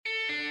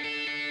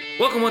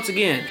Welcome once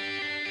again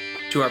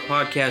to our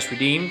podcast,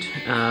 Redeemed.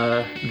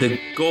 The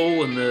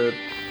goal and the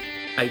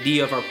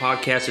idea of our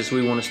podcast is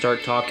we want to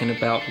start talking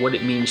about what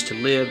it means to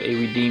live a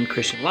redeemed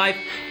Christian life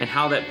and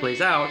how that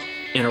plays out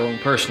in our own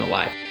personal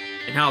life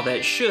and how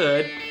that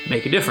should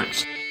make a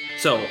difference.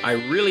 So I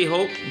really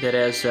hope that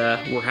as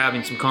we're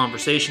having some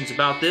conversations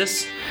about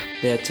this,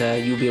 that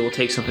you'll be able to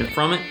take something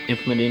from it,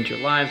 implement it into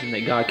your lives, and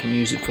that God can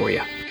use it for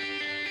you.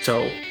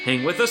 So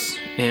hang with us,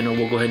 and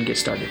we'll go ahead and get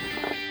started.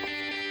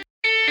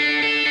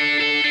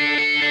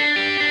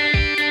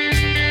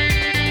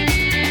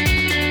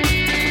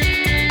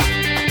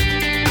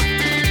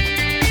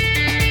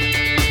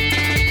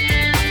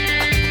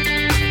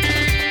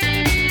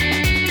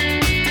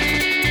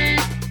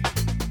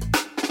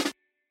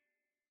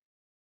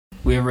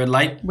 We have a red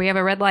light? We have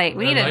a red light.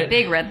 We need a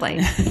big red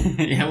light.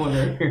 Yeah,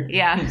 whatever.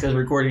 Yeah. It says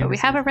recording. But we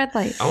have a red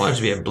light. I want it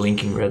to be a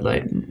blinking red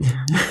light.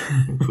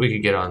 If we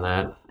could get on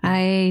that.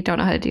 I don't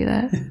know how to do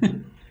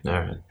that. All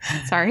right.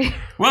 Sorry.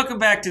 Welcome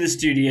back to the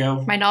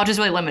studio. My knowledge is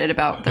really limited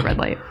about the red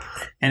light.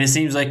 And it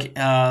seems like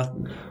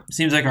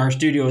our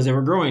studio is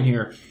ever growing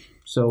here.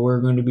 So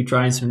we're going to be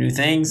trying some new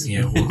things.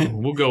 Yeah,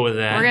 we'll go with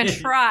that. We're going to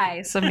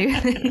try some new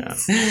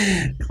things.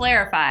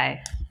 Clarify.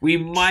 We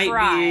might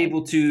be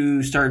able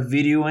to start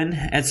videoing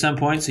at some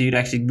point, so you'd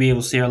actually be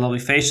able to see our lovely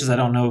faces. I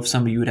don't know if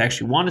some of you would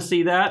actually want to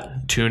see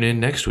that. Tune in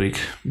next week.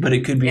 But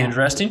it could be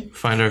interesting.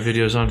 Find our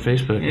videos on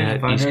Facebook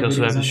at East Coast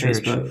Baptist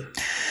Church.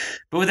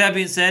 But with that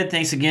being said,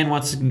 thanks again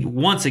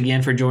once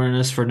again for joining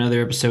us for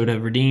another episode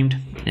of Redeemed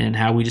and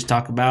how we just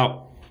talk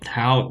about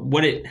how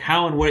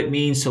and what it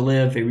means to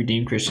live a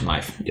redeemed Christian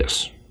life.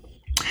 Yes.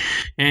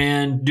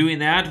 And doing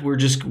that, we're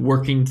just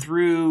working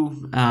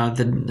through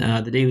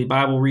the daily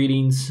Bible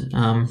readings.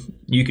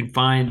 You can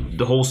find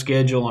the whole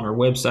schedule on our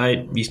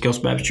website,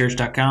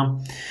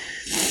 eastcoastbaptistchurch.com.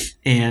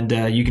 And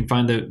you can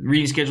find the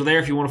reading schedule there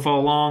if you want to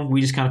follow along.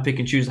 We just kind of pick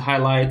and choose the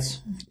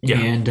highlights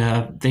and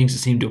things that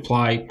seem to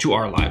apply to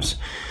our lives.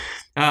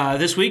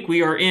 This week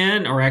we are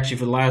in, or actually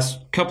for the last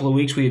couple of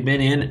weeks we have been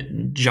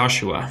in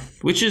Joshua,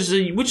 which is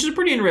a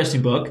pretty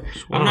interesting book.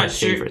 It's one of my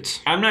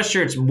favorites. I'm not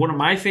sure it's one of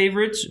my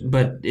favorites,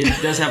 but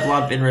it does have a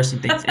lot of interesting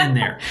things in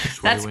there.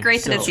 That's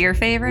great that it's your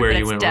favorite, but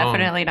it's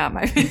definitely not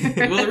my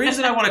favorite. Well, the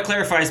reason I want to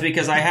clarify is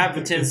because I have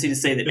a tendency to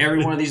say that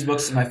every one of these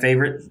books is my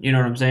favorite. You know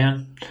what I'm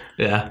saying?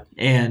 Yeah.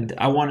 And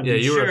I want to be sure.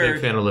 Yeah, you were a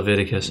big fan of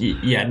Leviticus.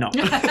 Yeah, no.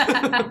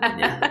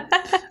 Yeah.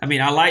 I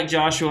mean, I like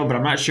Joshua, but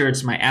I'm not sure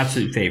it's my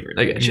absolute favorite.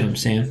 I got you know what I'm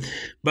saying?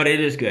 But it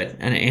is good,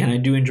 and I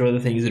do enjoy the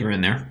things that are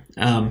in there.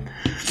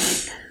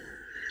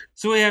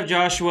 So we have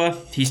Joshua.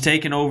 He's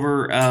taken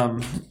over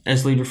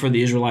as leader for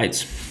the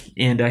Israelites,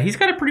 and he's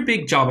got a pretty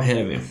big job ahead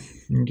of him,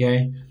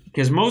 okay?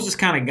 Because Moses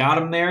kind of got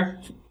him there,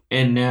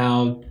 and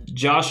now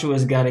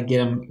Joshua's got to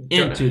get him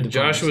into the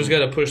Joshua's got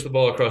to push the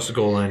ball across the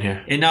goal line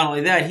here. And not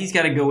only that, he's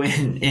got to go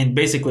in and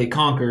basically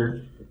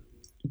conquered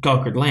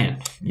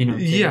land. You know.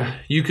 Yeah,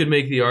 you could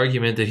make the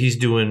argument that he's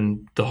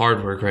doing the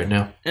hard work right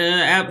now.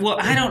 Well,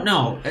 I don't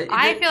know.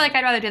 I feel like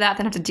I'd rather do that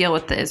than have to deal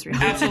with the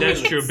Israelites. Absolutely.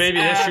 That's true, baby.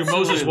 That's true.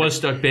 Moses was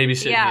stuck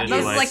babysitting the Moses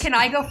Israelites. like, can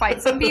I go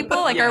fight some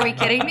people? Like, are we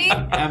kidding me?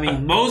 I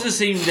mean, Moses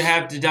seemed to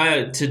have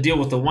to deal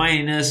with the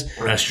whininess.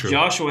 That's true.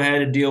 Joshua had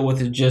to deal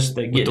with just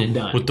getting it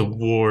done. With the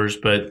wars,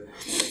 but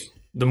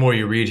the more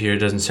you read here, it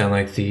doesn't sound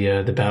like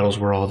the battles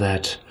were all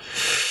that.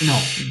 No,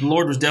 the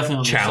Lord was definitely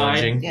on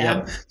challenging. The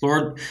side. Yeah.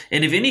 Lord,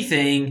 and if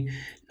anything,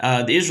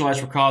 the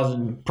Israelites were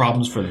causing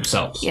problems for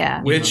themselves.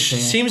 Yeah. Which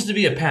seems to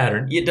be a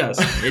pattern. It does.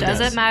 It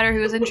doesn't matter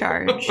who's in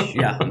charge.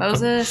 Yeah.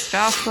 Moses,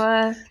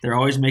 Joshua. They're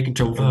always making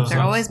trouble for themselves.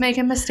 They're always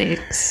making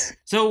mistakes.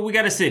 So we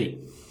got a city.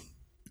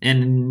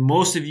 And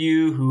most of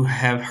you who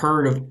have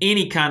heard of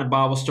any kind of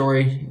Bible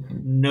story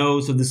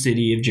knows of the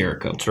city of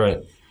Jericho. That's right.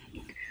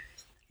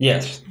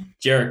 Yes,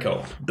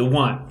 Jericho, the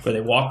one where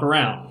they walk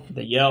around,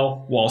 they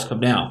yell, walls come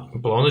down.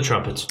 Blowing the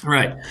trumpets.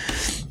 Right.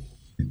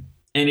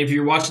 And if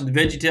you're watching the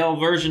VeggieTale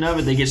version of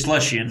it, they get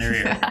slushy in their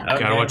ear. Okay.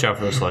 Gotta watch out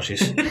for those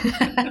slushies.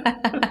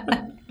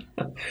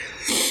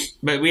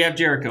 But we have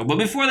Jericho. But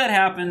before that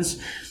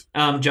happens,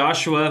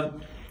 Joshua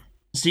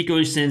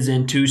secretly sends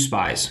in 2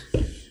 spies,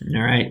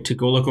 all right, to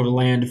go look over the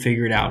land to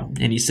figure it out.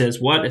 And he says,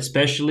 what?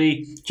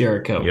 Especially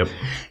Jericho. Yep.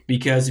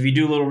 Because if you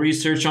do a little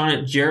research on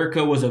it,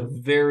 Jericho was a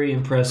very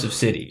impressive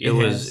city. It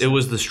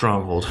was the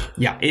stronghold.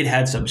 Yeah, it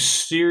had some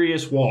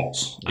serious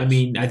walls. Yes. I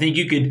mean, I think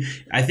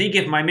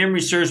if my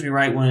memory serves me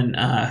right, when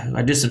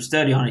I did some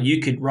study on it,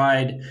 you could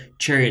ride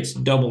chariots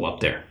double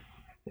up there.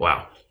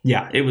 Wow.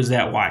 Yeah, it was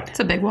that wide. It's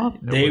a big wall.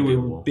 They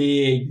were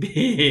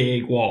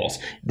big walls.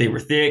 They were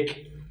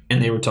thick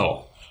and they were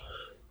tall.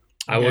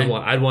 Okay.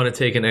 I'd want to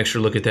take an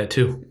extra look at that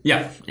too.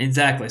 Yeah,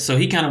 exactly. So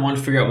he kind of wanted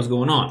to figure out what's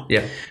going on.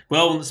 Yeah.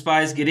 Well, when the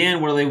spies get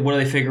in, what do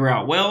they figure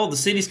out? Well, the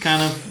city's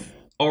kind of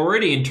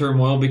already in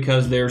turmoil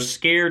because they're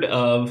scared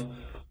of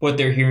what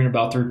they're hearing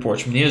about the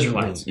reports from the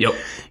Israelites. Yep.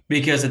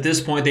 Because at this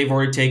point, they've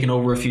already taken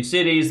over a few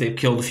cities, they've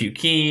killed a few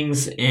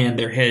kings, and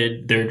they're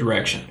headed their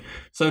direction.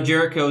 So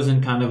Jericho's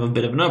in kind of a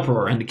bit of an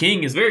uproar, and the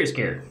king is very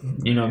scared.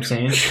 You know what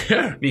I'm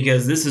saying?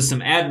 Because this is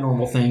some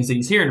abnormal things that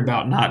he's hearing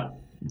about, not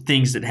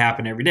things that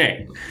happen every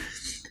day.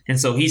 And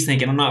so he's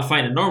thinking, I'm not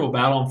fighting a normal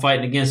battle. I'm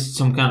fighting against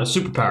some kind of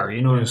superpower.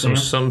 You know what I'm saying?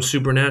 Some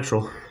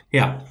supernatural.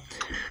 Yeah.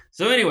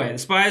 So anyway, the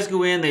spies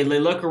go in. They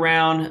look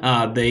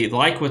around. They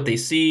like what they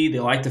see. They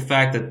like the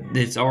fact that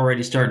it's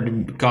already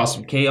starting to cause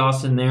some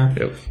chaos in there.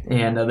 Yep.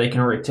 And they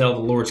can already tell the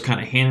Lord's kind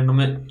of handing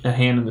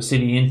the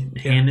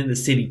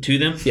city to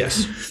them.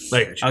 Yes.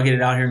 I'll get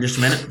it out here in just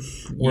a minute.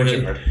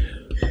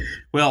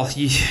 Well,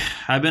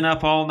 I've been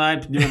up all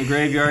night doing the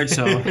graveyard,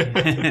 so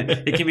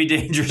it can be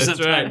dangerous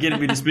sometimes getting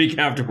me to speak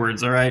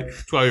afterwards, all right?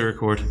 That's why we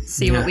record.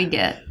 See what we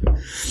get.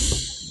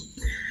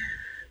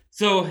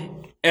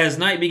 So, as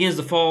night begins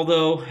to fall,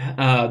 though,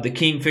 the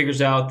king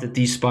figures out that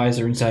these spies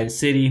are inside the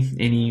city,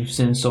 and he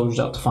sends soldiers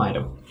out to find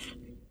them.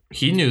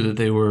 He knew that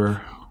they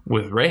were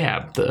with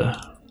Rahab, the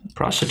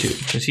prostitute,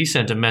 because he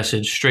sent a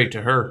message straight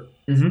to her.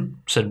 Mm-hmm.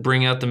 Said,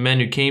 bring out the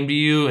men who came to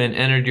you and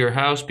entered your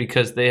house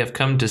because they have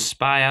come to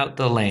spy out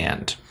the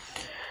land.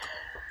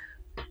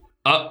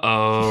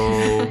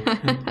 Uh-oh.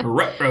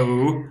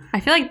 Ruh-roh. I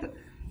feel like,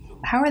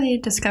 how are they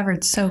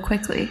discovered so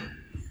quickly?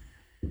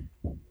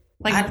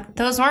 Like,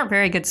 those weren't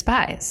very good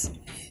spies.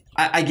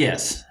 I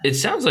guess. It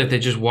sounds like they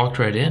just walked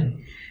right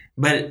in.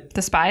 But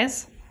the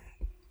spies?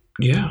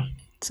 Yeah.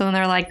 So then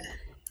they're like,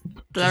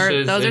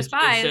 those are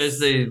spies. It says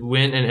they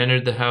went and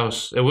entered the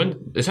house.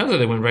 It sounds like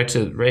they went right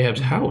to Rahab's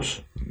house.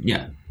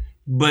 Yeah.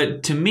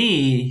 But to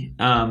me,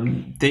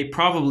 they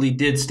probably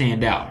did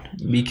stand out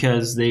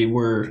because they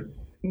were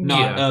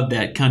not of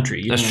that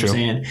country. You know what I'm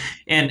saying?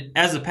 And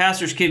as a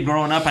pastor's kid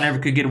growing up, I never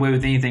could get away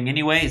with anything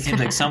anyway. It seems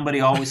like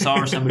somebody always saw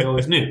or somebody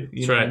always knew.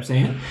 You know what I'm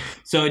saying?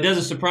 So it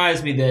doesn't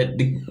surprise me that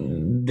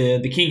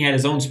the king had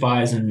his own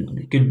spies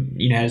and could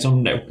had his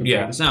own network.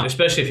 Yeah,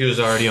 especially if he was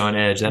already on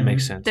edge. That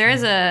makes sense. There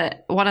is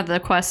one of the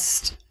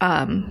Quest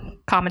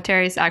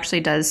commentaries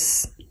actually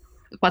does.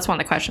 What's one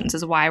of the questions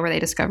is why were they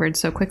discovered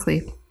so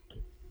quickly?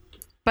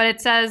 But it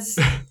says.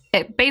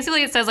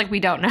 It says like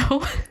we don't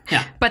know,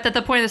 but that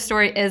the point of the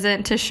story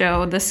isn't to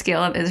show the skill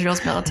of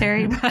Israel's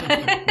military.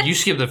 But you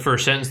skip the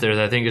first sentence there.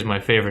 That I think is my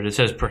favorite. It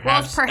says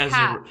perhaps,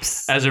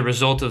 as a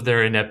result of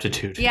their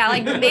ineptitude. Yeah,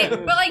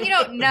 but you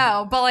don't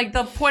know. But like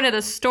the point of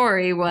the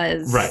story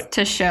was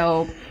to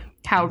show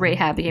how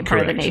Rahab became part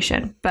of the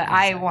nation. But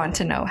I want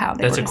to know how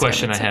they. That's a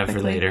question I have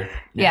for later.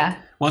 Yeah.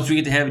 Once we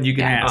get to heaven, you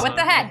can ask. What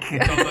the heck?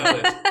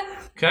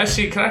 Can I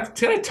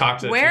talk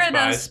to Where are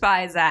those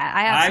spies at?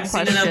 I've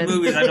seen enough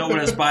movies. I know what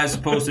a spy is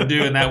supposed to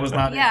do, and that was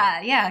not.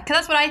 Yeah. Because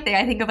that's what I think.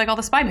 I think of like all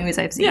the spy movies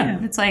I've seen.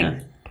 Yeah. It's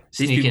like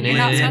sneaking in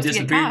and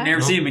disappearing, never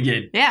see them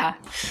again. Yeah.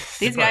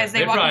 These guys,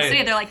 they walk in the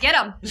city. They're like, get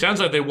them. Sounds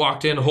like they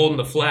walked in holding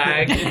the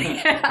flag.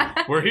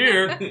 We're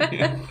here.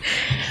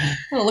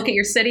 We'll look at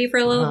your city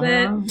for a little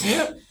bit.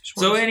 Yep.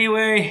 So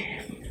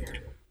anyway.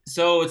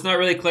 So it's not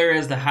really clear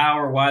as to how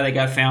or why they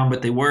got found,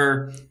 but they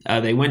were.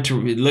 They went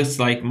to. It looks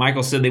like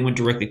Michael said they went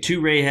directly to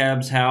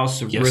Rahab's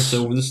house. Yes.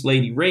 So this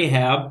lady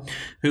Rahab,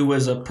 who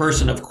was a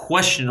person of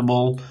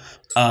questionable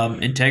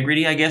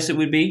integrity, I guess it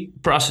would be.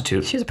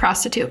 Prostitute. She was a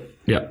prostitute.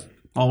 Yep.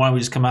 Well, why don't we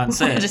just come out and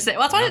say it?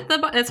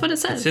 That's what it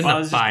says. It's in the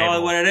Bible. Just call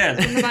it what it is.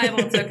 It's in the Bible.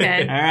 It's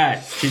okay. All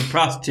right. She's a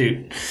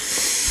prostitute,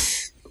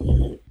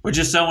 which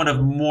is someone of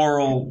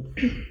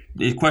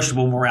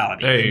questionable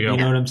morality. There you go. You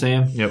know what I'm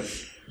saying? Yep.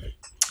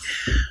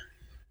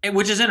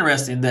 Which is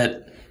interesting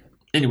that,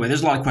 anyway,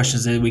 there's a lot of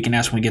questions that we can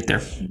ask when we get there.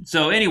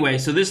 So anyway,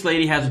 this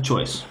lady has a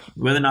choice,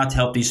 whether or not to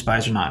help these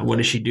spies or not. What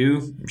does she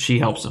do? She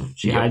helps them.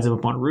 She hides them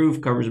up on a roof,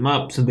 covers them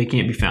up so they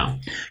can't be found.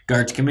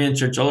 Guards come in,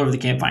 search all over, they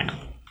can't find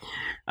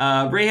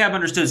them. Rahab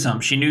understood something.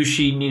 She knew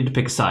she needed to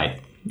pick a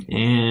side.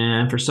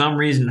 And for some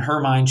reason, in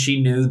her mind,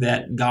 she knew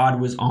that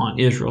God was on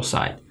Israel's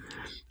side.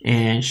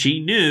 And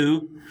she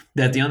knew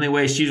that the only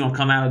way she's going to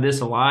come out of this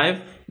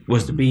alive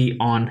was to be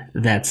on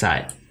that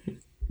side.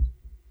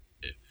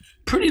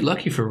 Pretty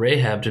lucky for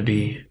Rahab to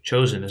be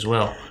chosen as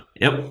well.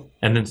 Yep.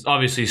 And then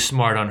obviously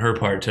smart on her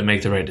part to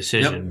make the right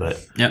decision.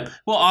 Yep.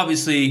 Well,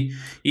 obviously,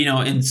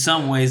 in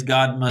some ways,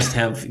 God must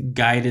have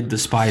guided the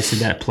spies to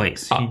that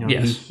place.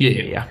 Yes.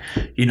 Yeah.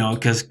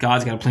 Because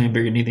God's got a plan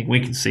bigger than anything we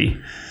can see.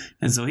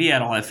 And so he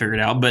had all that figured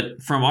out.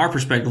 But from our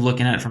perspective,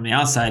 looking at it from the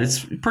outside,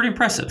 it's pretty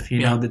impressive,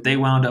 that they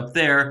wound up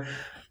there.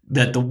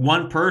 That the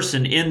one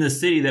person in the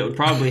city that would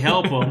probably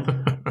help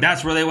them,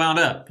 that's where they wound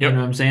up. Yep. You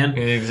know what I'm saying?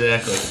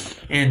 Exactly.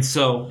 And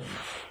so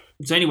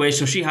anyway,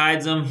 so she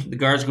hides them. The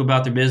guards go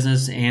about their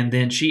business, and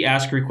then she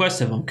asks a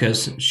request of them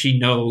because she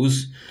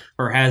knows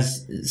or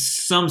has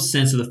some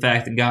sense of the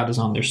fact that God is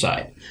on their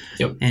side.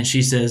 Yep. And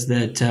she says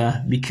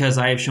that because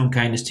I have shown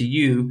kindness to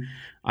you,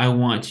 I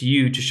want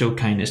you to show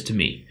kindness to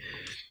me.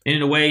 And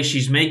in a way,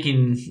 she's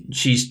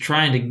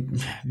trying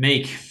to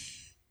make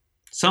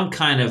some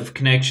kind of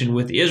connection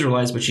with the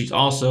Israelites, but she's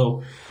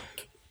also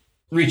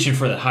reaching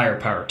for that higher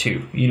power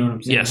too. You know what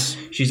I'm saying? Yes.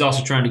 She's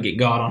also trying to get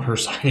God on her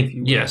side, if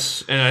you will.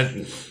 Yes.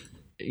 And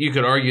you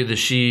could argue that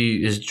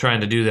she is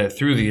trying to do that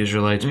through the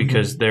Israelites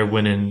because they're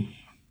winning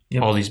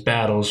all these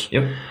battles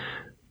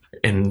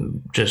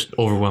in just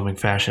overwhelming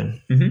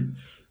fashion.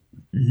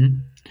 Mm-hmm. Mm-hmm.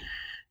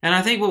 And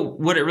I think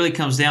what it really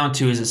comes down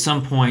to is at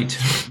some point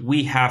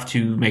we have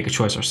to make a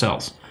choice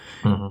ourselves.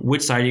 Mm-hmm.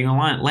 Which side are you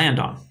going to land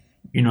on?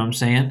 You know what I'm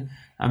saying?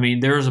 I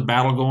mean, there is a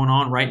battle going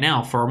on right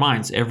now for our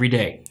minds every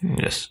day.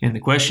 Yes. And the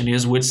question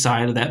is, which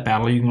side of that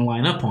battle are you going to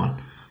line up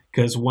on?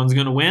 Because one's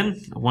going to win,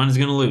 one's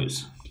going to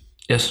lose.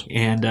 Yes.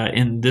 And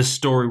in this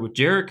story with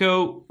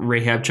Jericho,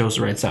 Rahab chose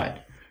the right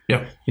side.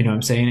 Yep. You know what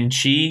I'm saying? And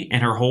she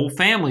and her whole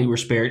family were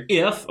spared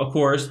if, of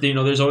course,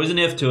 there's always an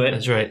if to it.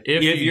 That's right.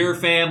 If your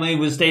family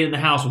would stay in the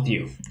house with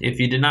you. If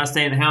you did not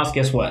stay in the house,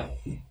 guess what?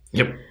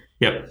 Yep.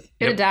 You're going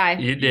to die.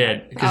 You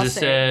did. Because I'll it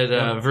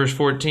said, verse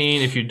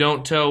 14, if you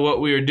don't tell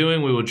what we are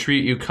doing, we will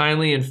treat you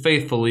kindly and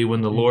faithfully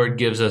when the Lord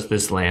gives us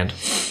this land.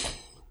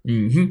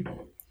 Mm-hmm.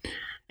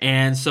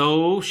 And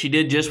so she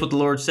did just what the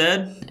Lord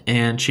said,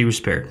 and she was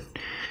spared.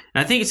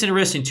 And I think it's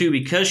interesting, too,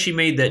 because she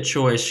made that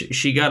choice,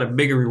 she got a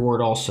bigger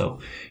reward also.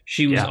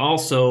 She was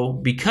also,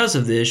 because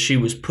of this, she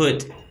was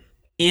put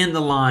in the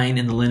line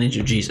in the lineage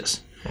of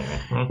Jesus,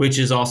 which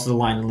is also the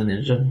line in the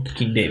lineage of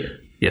King David.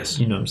 Yes.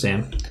 You know what I'm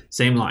saying?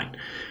 Same line.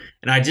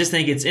 And I just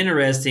think it's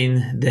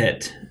interesting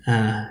that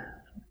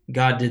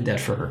God did that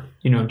for her.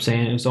 You know what I'm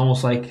saying? It was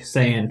almost like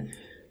saying,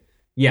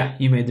 yeah,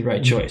 you made the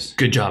right choice.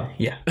 Good job.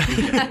 Yeah.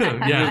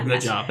 Yeah,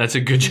 good job. That's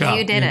a good job.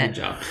 You did it.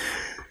 Good job.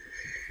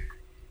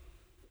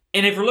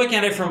 And if we're looking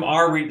at it from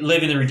our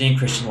living the redeemed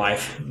Christian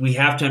life, we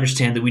have to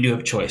understand that we do have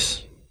a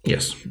choice.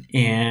 Yes.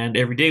 And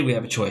every day we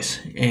have a choice.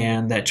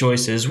 And that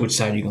choice is which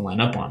side you can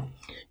line up on.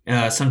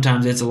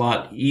 Sometimes it's a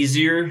lot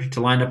easier to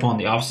line up on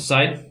the opposite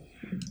side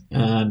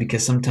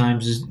because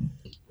sometimes,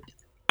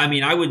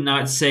 I would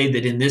not say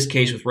that in this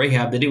case with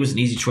Rahab that it was an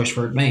easy choice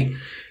for her to make.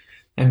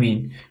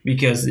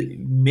 Because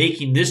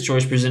making this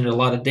choice presented a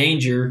lot of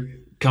danger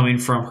coming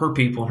from her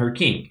people and her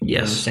king. You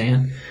know what I'm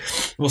saying?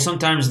 Well,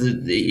 sometimes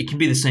it can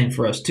be the same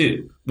for us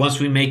too. Once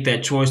we make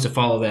that choice to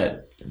follow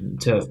that,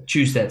 to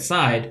choose that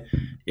side,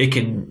 it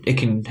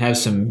can have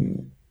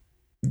some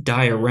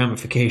dire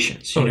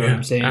ramifications. You know what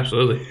I'm saying?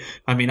 Absolutely.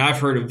 I've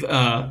heard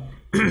of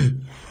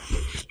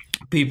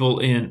people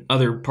in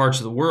other parts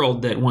of the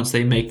world that once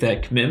they make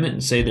that commitment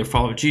and say they're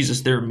following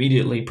Jesus, they're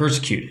immediately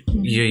persecuted.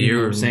 Yeah, you know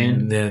what I'm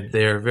saying?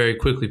 They're very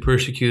quickly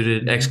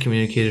persecuted,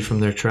 excommunicated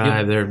from their tribe.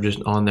 Yep. They're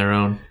just on their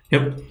own.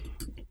 Yep.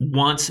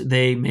 Once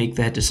they make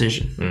that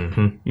decision.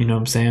 Mm-hmm. You know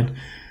what I'm saying?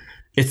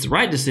 It's the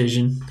right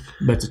decision,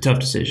 but it's a tough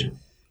decision.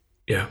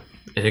 Yeah.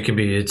 And it can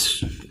be,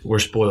 we're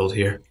spoiled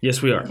here.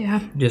 Yes, we are. Yeah.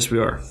 Yes, we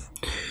are.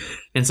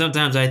 And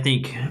sometimes I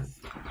think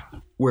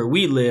where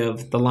we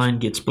live, the line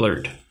gets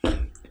blurred.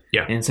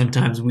 Yeah. And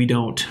sometimes we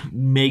don't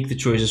make the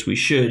choices we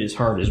should as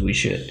hard as we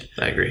should.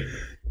 I agree.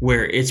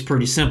 Where it's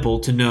pretty simple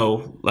to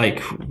know,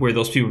 like, where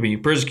those people are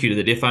being persecuted,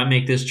 that if I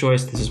make this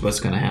choice, this is what's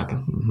going to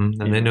happen.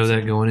 Mm-hmm. And they know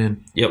that going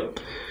in. Yep.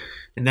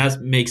 And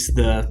that makes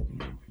the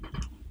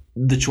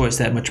choice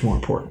that much more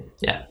important.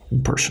 Yeah.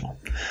 And personal.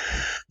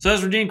 So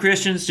as redeemed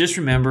Christians, just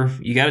remember,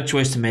 you got a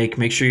choice to make.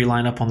 Make sure you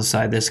line up on the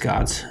side that's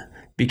God's.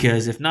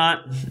 Because if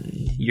not,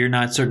 you're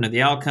not certain of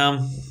the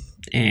outcome.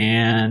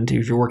 And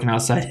if you're working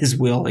outside His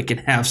will, it can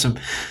have some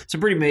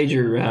pretty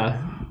major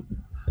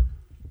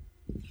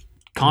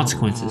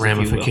consequences.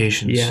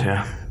 Ramifications.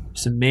 Yeah.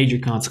 Some major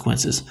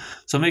consequences.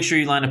 So make sure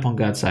you line up on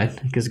God's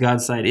side, because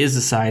God's side is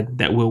the side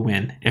that will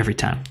win every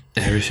time.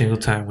 Every single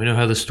time. We know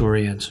how the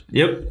story ends.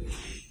 Yep.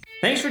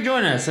 Thanks for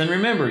joining us. And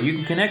remember, you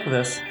can connect with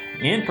us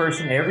in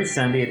person every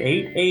Sunday at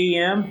 8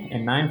 a.m.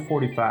 and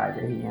 9:45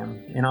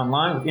 a.m. and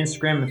online with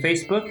Instagram and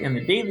Facebook. And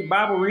the daily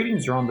Bible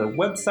readings are on the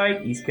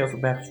website,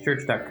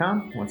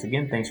 eastkelsobaptistchurch.com. Once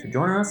again, thanks for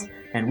joining us,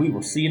 and we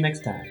will see you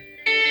next time.